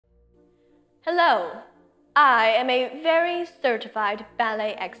Hello, I am a very certified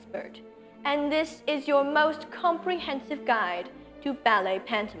ballet expert, and this is your most comprehensive guide to ballet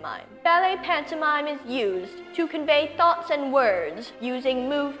pantomime. Ballet pantomime is used to convey thoughts and words using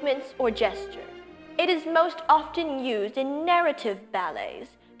movements or gesture. It is most often used in narrative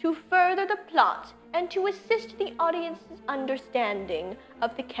ballets to further the plot and to assist the audience's understanding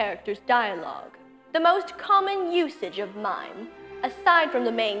of the character's dialogue. The most common usage of mime, aside from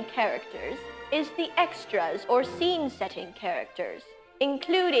the main characters, is the extras or scene-setting characters,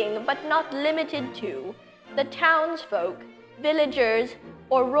 including but not limited to the townsfolk, villagers,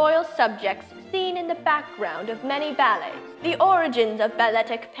 or royal subjects seen in the background of many ballets. The origins of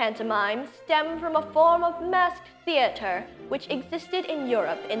balletic pantomime stem from a form of masked theater which existed in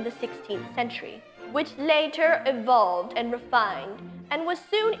Europe in the 16th century, which later evolved and refined and was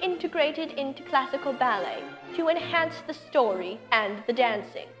soon integrated into classical ballet to enhance the story and the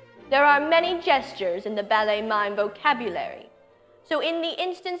dancing. There are many gestures in the ballet mime vocabulary, so in the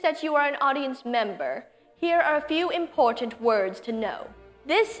instance that you are an audience member, here are a few important words to know.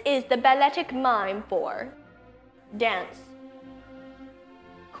 This is the balletic mime for dance,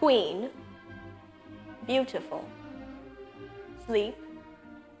 queen, beautiful, sleep,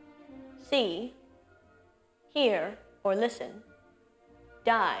 see, hear or listen,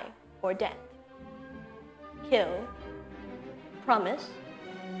 die or death, kill, promise,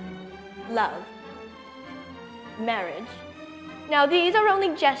 love, marriage. Now, these are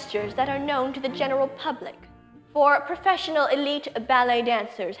only gestures that are known to the general public. For professional elite ballet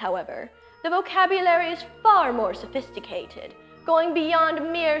dancers, however, the vocabulary is far more sophisticated, going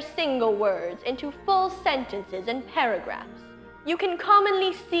beyond mere single words into full sentences and paragraphs. You can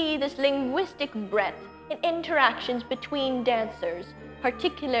commonly see this linguistic breadth in interactions between dancers,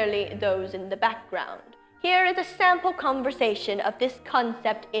 particularly those in the background. Here is a sample conversation of this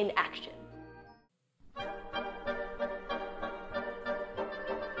concept in action.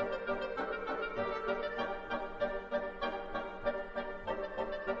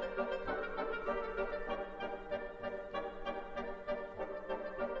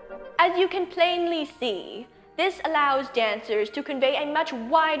 As you can plainly see, this allows dancers to convey a much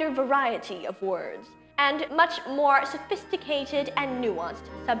wider variety of words and much more sophisticated and nuanced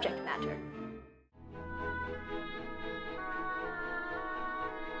subject matter.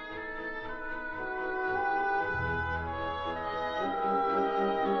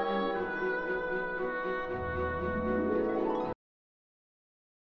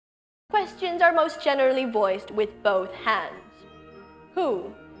 Questions are most generally voiced with both hands.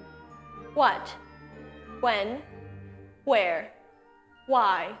 Who? What? When? Where?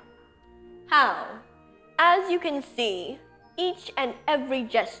 Why? How? As you can see, each and every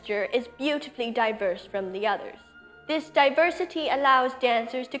gesture is beautifully diverse from the others. This diversity allows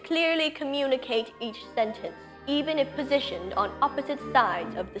dancers to clearly communicate each sentence, even if positioned on opposite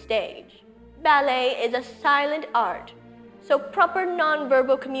sides of the stage. Ballet is a silent art, so proper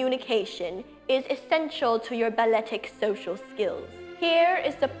nonverbal communication is essential to your balletic social skills. Here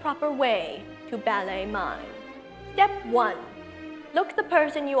is the proper way to ballet mime. Step 1. Look the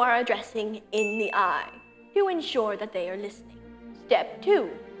person you are addressing in the eye to ensure that they are listening. Step 2.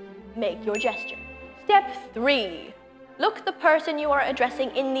 Make your gesture. Step 3. Look the person you are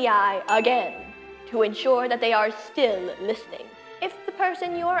addressing in the eye again to ensure that they are still listening. If the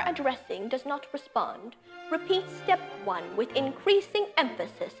person you are addressing does not respond, repeat step 1 with increasing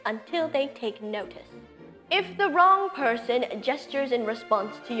emphasis until they take notice. If the wrong person gestures in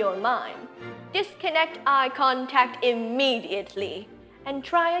response to your mime, disconnect eye contact immediately and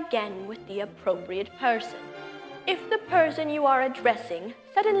try again with the appropriate person. If the person you are addressing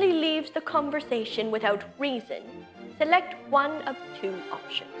suddenly leaves the conversation without reason, select one of two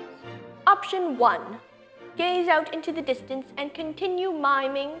options. Option 1. Gaze out into the distance and continue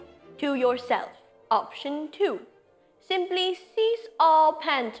miming to yourself. Option 2. Simply cease all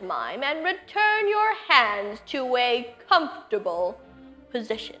pantomime and return your hands to a comfortable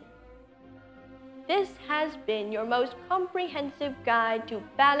position. This has been your most comprehensive guide to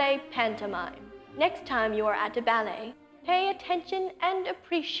ballet pantomime. Next time you are at a ballet, pay attention and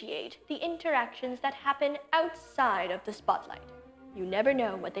appreciate the interactions that happen outside of the spotlight. You never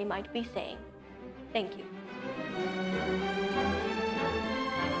know what they might be saying. Thank you.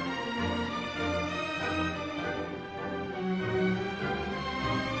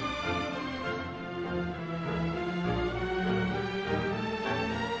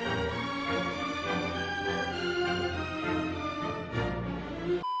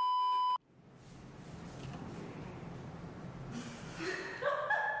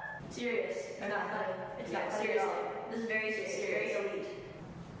 Serious. It's not funny. It's not funny at all. This is very serious. Very elite.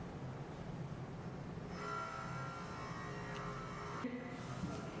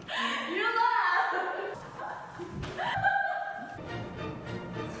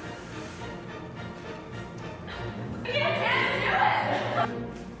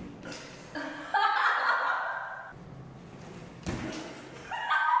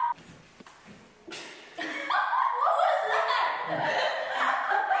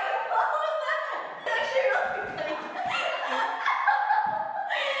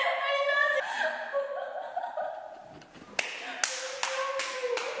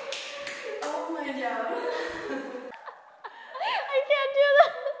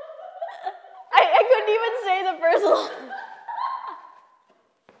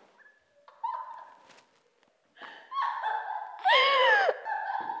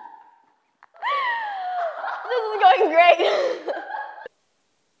 doing great.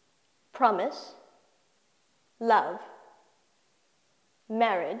 Promise, love,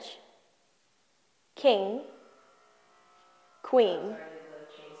 marriage, king, queen,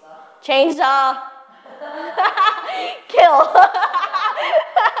 chainsaw, kill,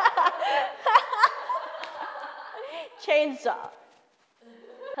 chainsaw.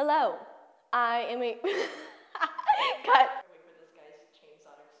 Hello, I am a cut. Wait for this guy's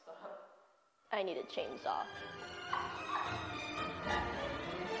chainsaw to stop. I need a chainsaw.